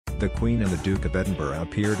The Queen and the Duke of Edinburgh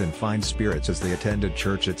appeared in fine spirits as they attended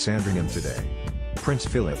church at Sandringham today. Prince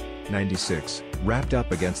Philip, 96, wrapped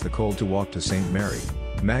up against the cold to walk to St. Mary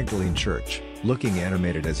Magdalene Church, looking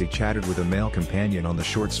animated as he chatted with a male companion on the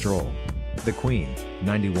short stroll. The Queen,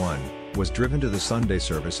 91, was driven to the Sunday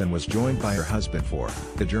service and was joined by her husband for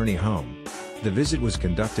the journey home. The visit was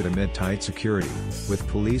conducted amid tight security, with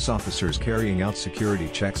police officers carrying out security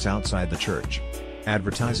checks outside the church.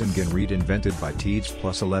 Advertising again read invented by Teves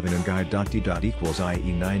plus 11 and guide.d. equals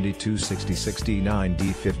IE 926069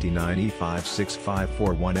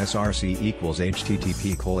 D59E56541 SRC equals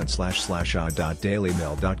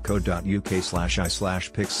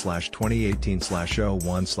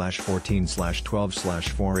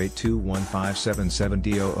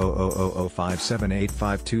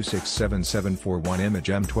image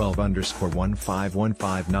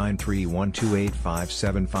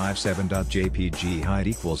M12_1593128575557.jpg height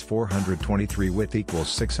equals 423 width equals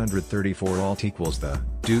 634 alt equals the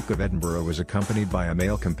Duke of Edinburgh was accompanied by a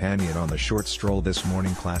male companion on the short stroll this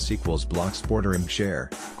morning. Class equals blocks bordering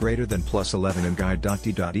share greater than plus 11 and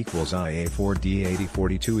guide.d. equals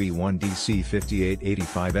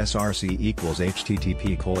IA4D8042E1DC5885 SRC equals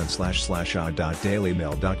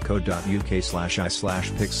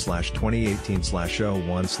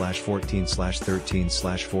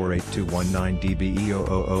http://dailymel.co.uk/pics/2018/01/14/13/48219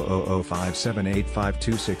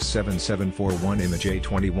 DBE0005785267741 image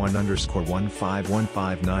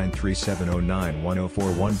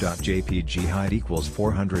A21_1515937091041.jpg height equals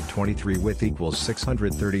 423 width equals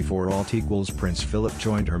 634 alt equals Prince Philip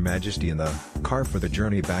joined Her Majesty in the car for the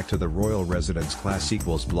journey back to the royal residence. Class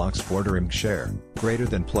equals blocks bordering share greater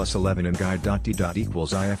than plus 11 and guide.d.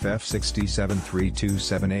 equals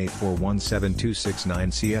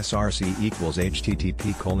IFF673278417269 CSRC equals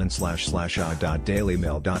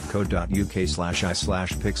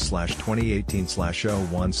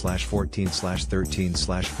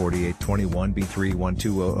http://dailymel.co.uk/pics/2018/01/14/13/4821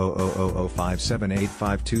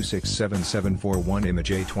 B3120005785267741 image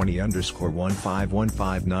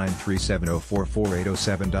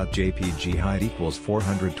A20_1515937044807.jpg height equals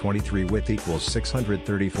 423 width equals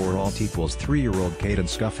 634 alt equals 3-year-old Caden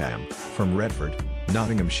Scuffham, from Redford,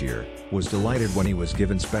 Nottinghamshire, was delighted when he was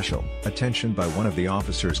given special attention by one of the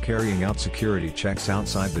officers carrying out security checks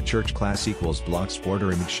outside the church. Class equals blocks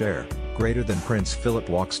bordering share greater than Prince Philip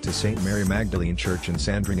walks to St. Mary Magdalene Church in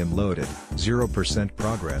Sandringham loaded, 0%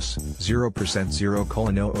 progress, 0%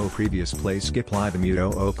 0:00 previous play skip live mute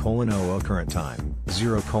 00:00 current time,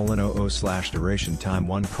 0:00 duration time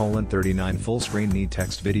 1:39 full screen need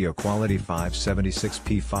text video quality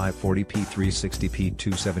 576p 540p 360p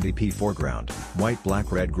 270p foreground, white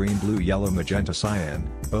black red green blue yellow magenta cyan,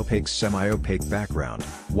 opaque semi-opaque background,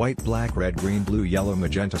 white black red green blue yellow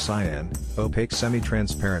magenta cyan, opaque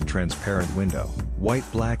semi-transparent transparent window, white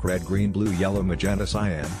black red green blue yellow magenta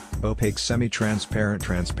cyan, opaque semi-transparent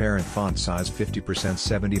transparent font size 50%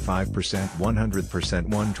 75% 100%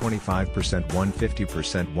 125%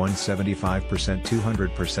 150% 175%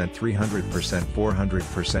 200% 300%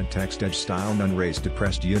 400% text edge style none raised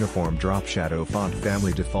depressed uniform drop shadow font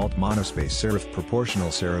family default monospace serif proportional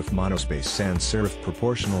serif monospace sans serif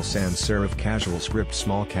proportional sans serif casual script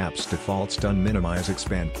small caps default stun minimize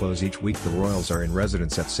expand close. Each week the royals are in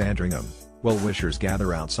residence at Sandringham. Well-wishers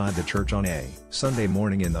gather outside the church on a Sunday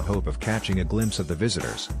morning in the hope of catching a glimpse of the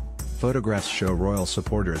visitors. Photographs show royal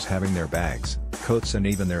supporters having their bags, coats and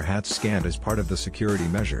even their hats scanned as part of the security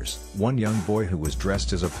measures. One young boy who was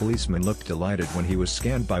dressed as a policeman looked delighted when he was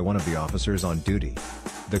scanned by one of the officers on duty.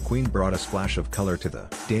 The Queen brought a splash of color to the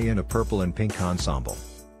day in a purple and pink ensemble.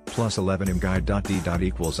 Plus 11 mguide.d.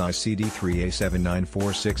 equals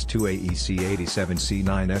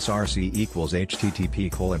ICD3A794628EC87C9 SRC equals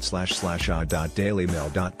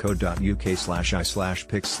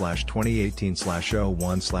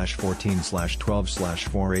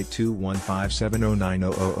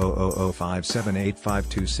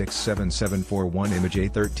image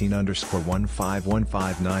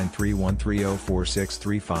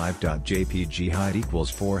A13_1515931304635.jpg height equals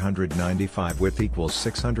 495 width equals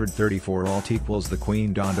 634 alt equals the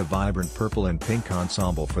Queen donned a vibrant purple and pink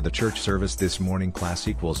ensemble for the church service this morning. Class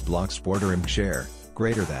equals blocks bordering share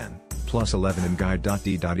greater than plus 11 and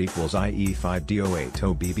guide.d. equals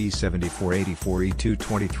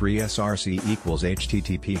IE5D080BB7484E223 SRC equals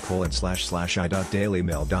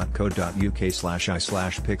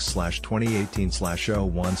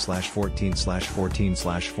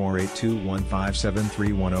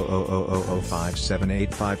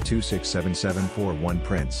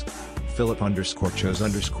Prince Philip underscore chose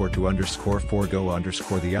underscore to underscore forego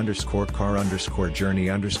underscore the underscore car underscore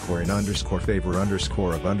journey underscore in underscore favor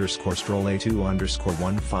underscore of underscore stroll a2 underscore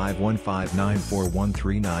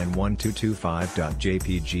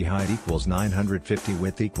 1515941391225.jpg height equals 950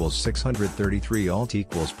 width equals 633 alt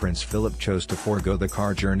equals Prince Philip chose to forego the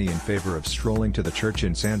car journey in favor of strolling to the church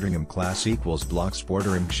in Sandringham class equals blocks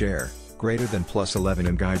bordering share. Greater than plus 11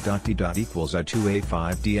 and guide.d. equals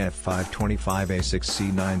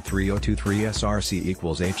I2A5DF525A6C93023 SRC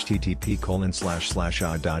equals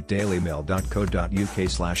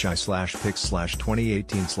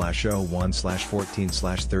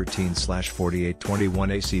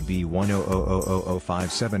http://.dailymail.co.uk/pics/2018/01/14/13/4821 ACB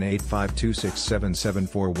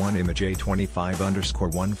 10000057852677741 image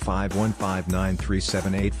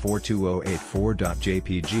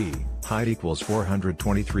A25-1515937842084.jpg. Height equals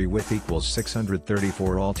 423 width equals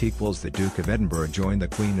 634 alt equals the Duke of Edinburgh joined the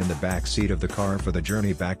Queen in the back seat of the car for the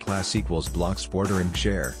journey back class equals blocks bordering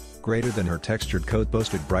share. Greater than her textured coat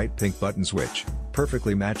boasted bright pink buttons which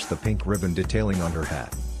perfectly matched the pink ribbon detailing on her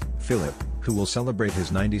hat. Philip, who will celebrate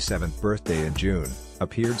his 97th birthday in June,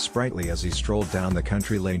 appeared sprightly as he strolled down the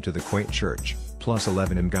country lane to the quaint church. Plus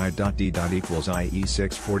 11 and guide.d. equals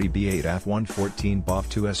IE640B8F114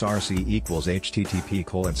 BOF2 SRC equals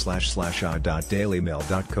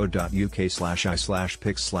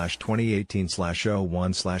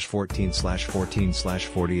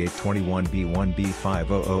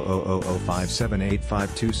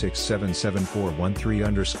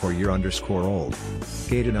underscore year underscore old.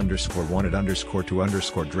 Gated underscore wanted underscore to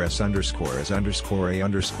underscore dress underscore as underscore a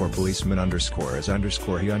underscore policeman underscore as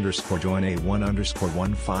underscore he underscore join a1 underscore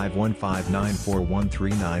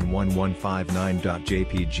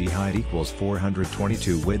 1515941391159.jpg height equals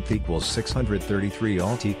 422 width equals 633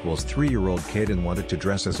 alt equals 3-year-old Caden wanted to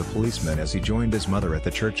dress as a policeman as he joined his mother at the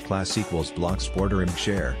church class equals blocks bordering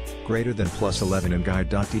share. Greater than plus 11 and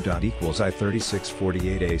guide.d. equals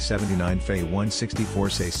I3648A79 Fe 164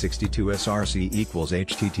 Say 62 SRC equals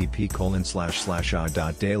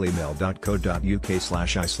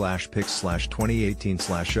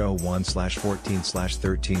http://.dailymail.co.uk/i/pics/2018/01/14/13/4821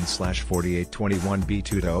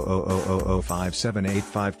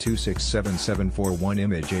 B200057852677741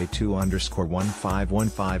 image A2 underscore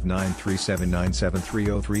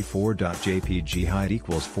 1515937973034.jpg height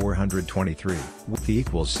equals 423 width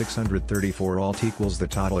equals 634 alt equals the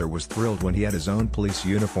toddler was thrilled when he had his own police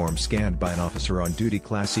uniform scanned by an officer on duty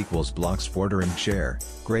class equals blocks bordering share.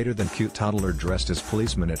 Greater than cute toddler dressed as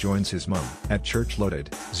policeman joins his mum at church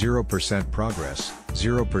loaded 0% progress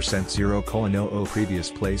 0% 0:00 previous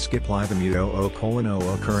play skip live mute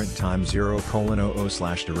 0:00 current time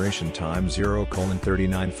 0:00 duration time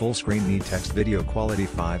 0:39 full screen need text video quality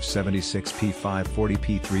 576p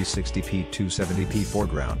 540p 360p 270p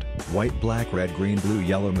foreground white black red green blue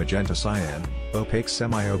yellow magenta cyan opaque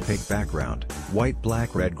semi-opaque background white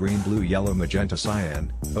black red green blue yellow magenta cyan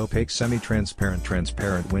opaque semi-transparent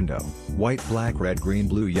transparent window white black red green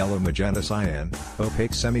blue yellow magenta cyan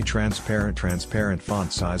opaque semi-transparent transparent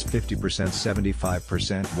font size 50%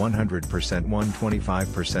 75% 100%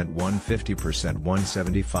 125% 150%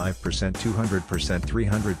 175% 200%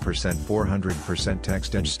 300% 400%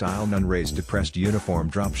 text edge style none raised depressed uniform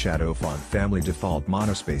drop shadow font family default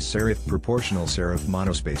monospace serif proportional serif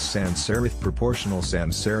monospace sans serif proportional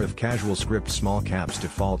sans serif casual script small caps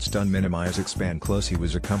default stun minimize expand close he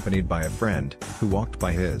was accompanied by a friend who walked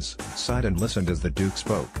by his side and listened as the Duke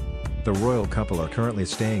spoke. The royal couple are currently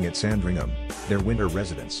staying at Sandringham, their winter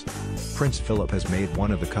residence. Prince Philip has made one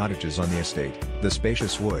of the cottages on the estate, the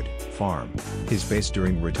spacious wood farm, his base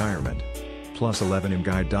during retirement. Plus 11 and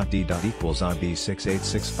guide.d. equals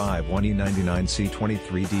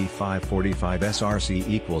IB6865-1E99C23D545 SRC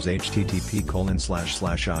equals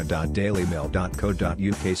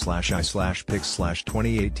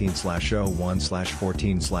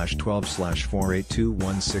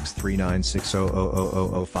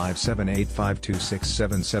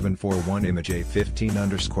image A15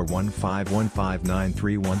 underscore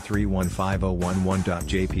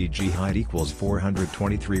 1515931315011.jpg height equals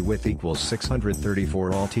 423 width equals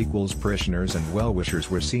 634 alt equals parishioners and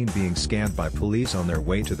well-wishers were seen being scanned by police on their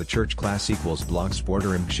way to the church class equals blocks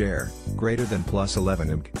bordering share. Greater than plus 11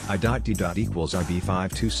 img. I.D. equals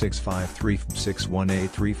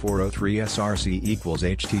IB5265361A3403 SRC equals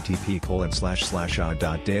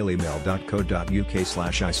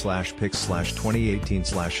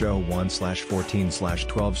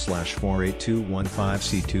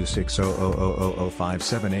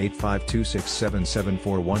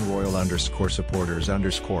royal underscore supporters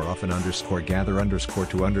underscore often underscore gather underscore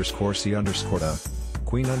to underscore see underscore the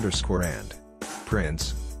Queen underscore and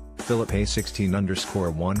Prince Philip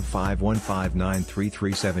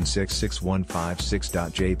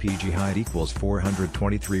A16_15159337661556.jpg height equals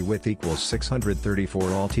 423 width equals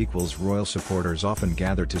 634 alt equals royal supporters often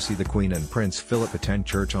gather to see the Queen and Prince Philip attend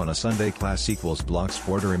church on a Sunday class equals blocks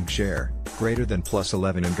bordering share, greater than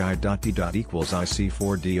 +11 and guide.d. equals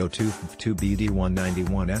IC4DO2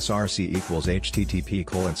 SRC equals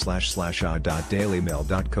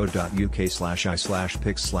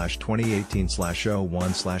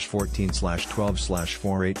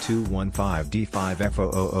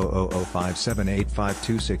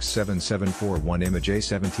image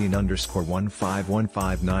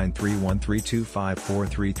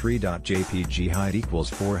A17_159313254333.jpg height equals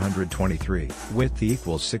 423, width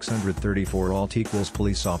equals 634 alt equals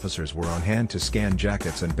police officers were on hand to scan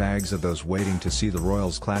jackets and bags of those waiting to see the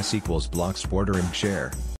Royals class equals blocks bordering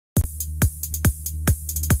share.